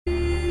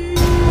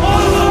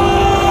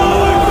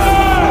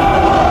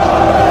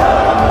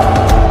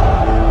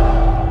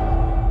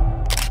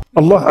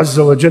Allah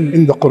Azza wa Jal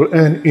in the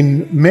Quran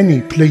in many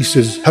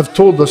places have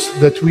told us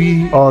that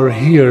we are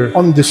here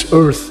on this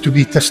earth to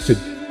be tested.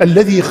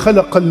 الذي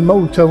خلق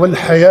الموت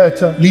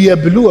والحياة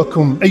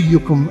ليبلوكم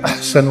أيكم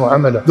أحسن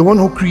عملا. The one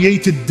who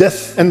created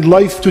death and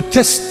life to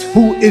test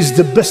who is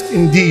the best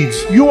in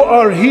deeds. You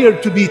are here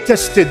to be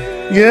tested.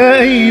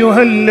 يا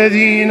أيها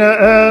الذين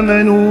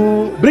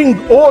آمنوا. Bring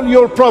all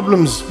your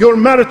problems, your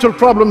marital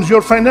problems,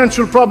 your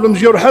financial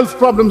problems, your health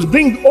problems.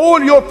 Bring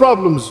all your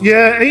problems.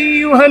 يا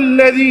أيها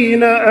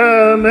الذين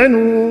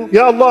آمنوا.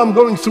 Ya Allah, I'm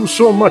going through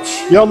so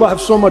much. Ya Allah, I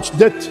have so much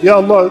debt. Ya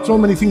Allah, so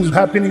many things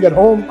happening at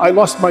home. I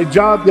lost my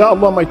job. Ya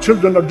Allah, my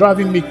children are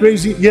driving me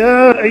crazy.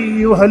 يا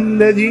أيها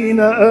الذين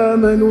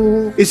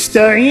آمنوا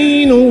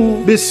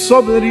استعينوا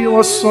بالصبر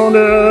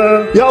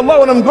والصلاة. Ya Allah,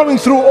 when I'm going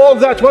through all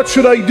that, what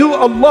should I do?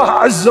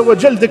 Allah Azza wa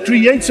Jal, the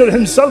Creator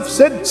Himself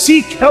said,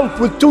 seek help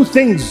with two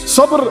things.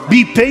 Sabr,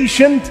 be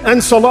patient,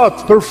 and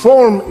salat.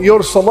 Perform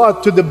your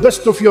salat to the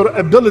best of your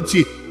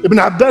ability. Ibn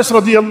Abbas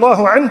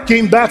radiallahu anh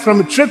came back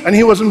from a trip and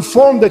he was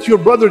informed that your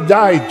brother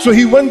died. So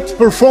he went,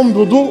 performed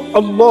wudu,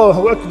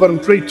 Allahu Akbar,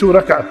 and prayed 2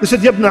 rak'ah. He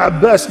said, Ya Ibn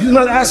Abbas, you did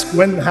not ask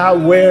when, how,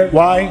 where,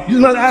 why. You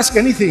did not ask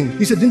anything.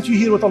 He said, didn't you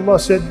hear what Allah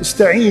said?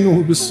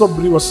 Ista'inu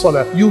bis-sabri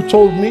was-salah. You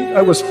told me,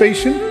 I was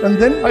patient, and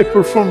then I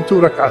performed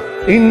 2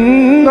 rak'ah.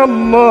 Inna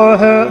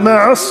Allaha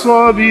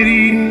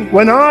ma'as-sabirin.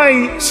 When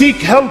I seek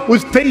help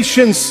with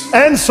patience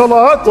and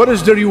salat, what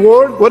is the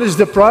reward? What is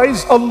the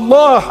prize?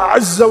 Allah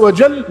Azza wa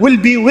Jal will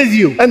be with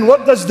you. And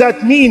what does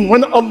that mean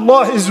when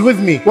Allah is with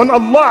me? When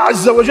Allah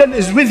Azza wa Jal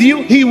is with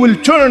you, He will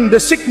turn the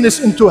sickness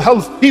into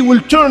health. He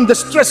will turn the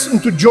stress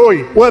into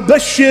joy.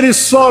 وَبَشِّرِ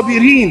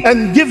الصَّابِرِينَ.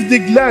 And give the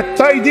glad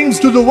tidings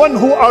to the one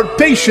who are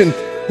patient.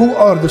 Who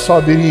are the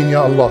sabirin,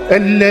 Ya Allah?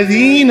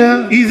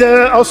 الَّذِينَ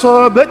إِذَا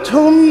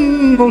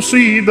أَصَابَتْهُمْ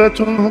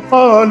مُصِيبَةٌ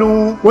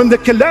قَالُوا. When the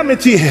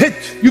calamity hit,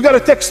 you got a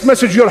text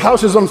message, your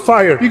house is on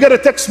fire. You got a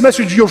text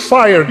message, you're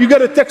fired. You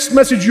got a text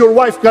message, your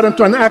wife got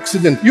into an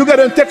accident. You got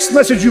a text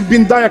message, you've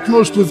been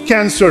diagnosed with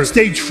cancer,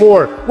 stage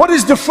 4. What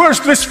is the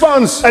first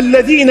response?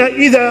 الَّذِينَ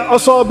إِذَا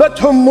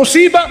أَصَابَتْهُمْ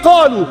مُصِيبَةٌ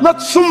قَالُوا. Not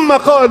ثُمَّ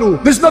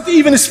قَالُوا. There's not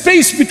even a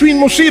space between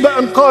musibah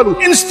and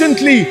قَالُوا.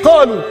 Instantly,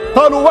 قَالُوا.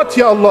 قَالُوا what,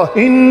 Ya Allah?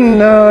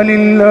 إِنَّا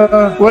لِلَّهِ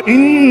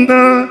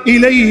وَإِنَّا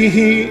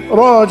إِلَيْهِ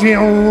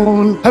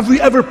رَاجِعُونَ. Have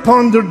we ever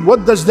pondered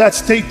what does that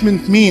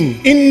statement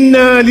mean?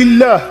 Inna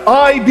lillah.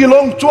 I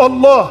belong to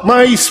Allah.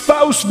 My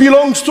spouse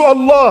belongs to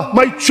Allah.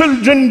 My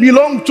children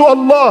belong to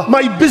Allah.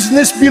 My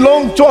business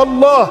belongs to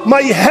Allah.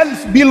 My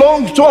health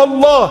belongs to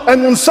Allah.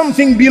 And when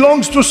something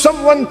belongs to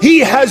someone, he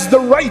has the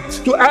right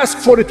to ask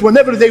for it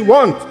whenever they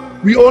want.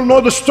 We all know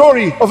the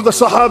story of the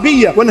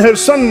Sahabiya when her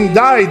son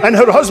died and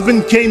her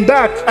husband came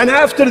back, and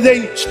after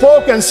they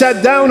spoke and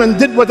sat down and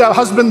did what a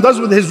husband does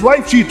with his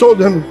wife, she told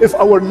him, if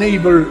our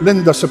neighbor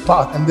lend us a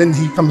pot and then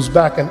he comes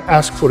back and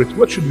asks for it,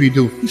 what should we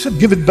do? He said,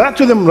 give it back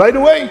to them right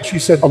away. She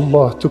said,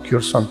 Allah took your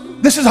son.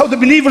 This is how the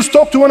believers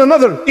talk to one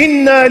another.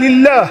 Inna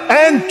lillah.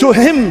 And to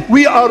Him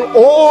we are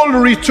all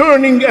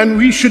returning, and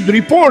we should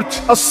report.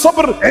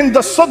 As-sabr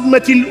inda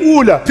sadmatil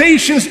ula.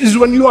 Patience is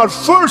when you are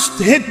first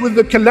hit with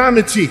the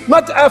calamity,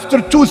 not after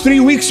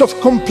 2-3 weeks of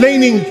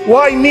complaining.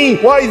 Why me?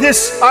 Why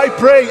this? I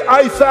pray,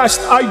 I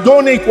fast, I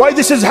donate. Why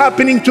this is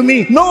happening to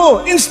me?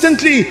 No,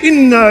 instantly.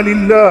 Inna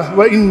lillah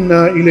wa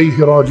inna ilayhi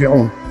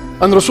raji'un.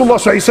 And Rasulullah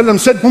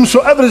said,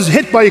 whomsoever is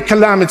hit by a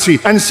calamity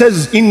and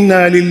says,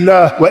 Inna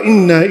lillah wa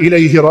inna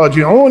ilayhi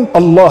raji'un,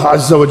 Allah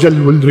Azza wa Jal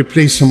will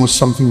replace him with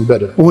something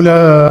better.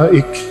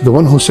 Ulaik, the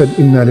one who said,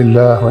 Inna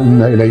lillah wa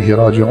inna ilayhi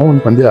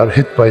raji'un, when they are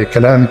hit by a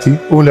calamity,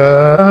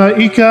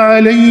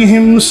 Ulaika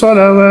alayhim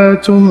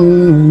salawatun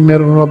min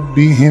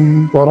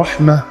rabbihim wa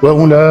rahmah, wa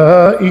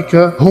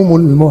ulaika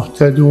humul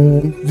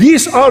muhtadun.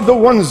 These are the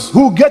ones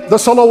who get the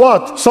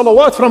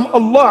salawat from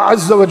Allah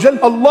Azza wa Jal.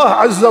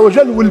 Allah Azza wa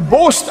Jal will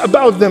boast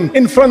about them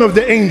in front of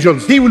the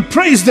angels. He will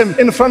praise them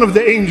in front of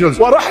the angels.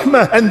 Wa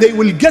rahmah, and they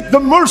will get the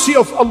mercy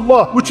of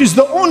Allah, which is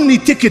the only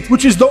ticket,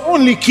 which is the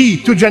only key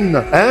to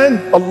Jannah.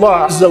 And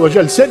Allah Azza wa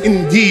Jal said,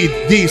 indeed,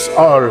 these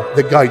are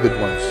the guided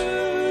ones.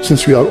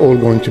 Since we are all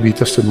going to be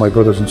tested, my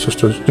brothers and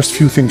sisters, just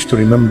few things to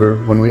remember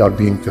when we are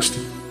being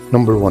tested.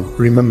 Number one,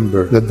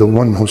 remember that the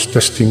one who's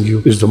testing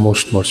you is the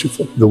most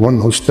merciful. The one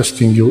who's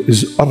testing you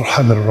is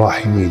Arham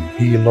al-Rahimin.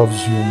 He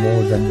loves you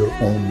more than your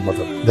own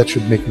mother. That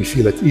should make me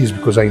feel at ease,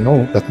 because I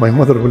know that my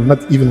mother will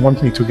not even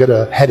want me to get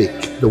a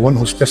headache. The one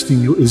who's testing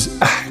you is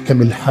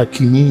Ahkam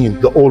al-Hakimin,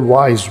 the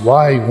all-wise.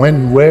 Why,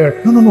 when,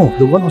 where? No.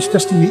 The one who's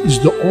testing me is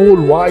the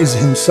all-wise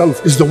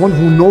himself, is the one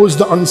who knows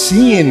the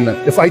unseen.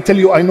 If I tell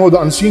you I know the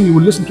unseen, you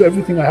will listen to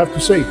everything I have to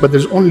say. But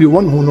there's only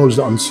one who knows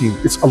the unseen.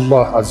 It's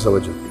Allah Azza wa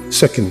Jal.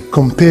 Second,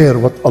 compare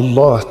what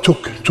Allah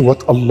took to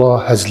what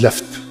Allah has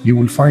left. You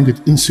will find it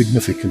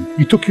insignificant.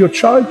 He took your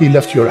child, He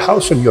left your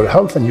house and your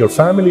health and your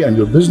family and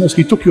your business.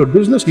 He took your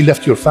business, He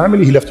left your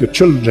family, He left your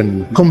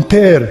children.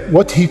 Compare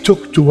what He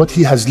took to what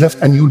He has left,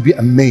 and you'll be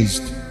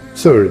amazed.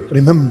 Third,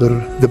 remember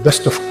the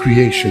best of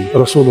creation,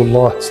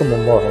 Rasulullah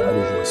sallallahu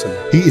alayhi wa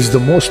sallam. He is the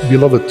most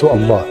beloved to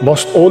Allah.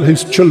 Lost all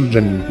his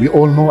children. We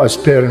all know as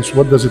parents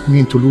what does it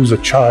mean to lose a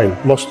child.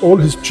 Lost all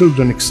his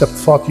children except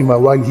Fatima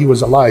while he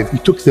was alive. He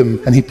took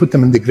them and he put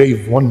them in the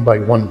grave one by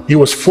one. He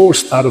was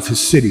forced out of his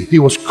city. He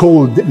was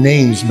called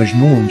names,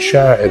 Majnoon,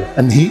 Sha'ir,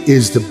 and he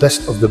is the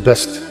best of the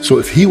best. So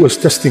if he was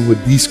testing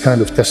with these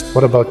kind of tests,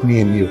 what about me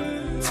and you?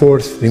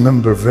 Fourth,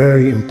 remember,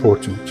 very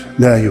important,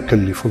 لا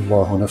يكلف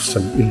الله نفسا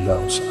إلا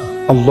وسعها.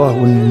 Allah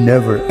will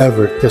never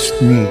ever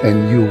test me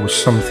and you with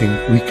something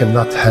we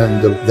cannot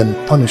handle, then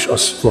punish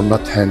us for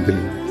not handling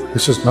it.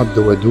 This is not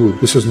the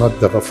Wadud, this is not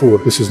the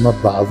Ghafoor, this is not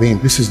the Azim,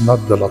 this is not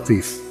the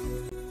Latif.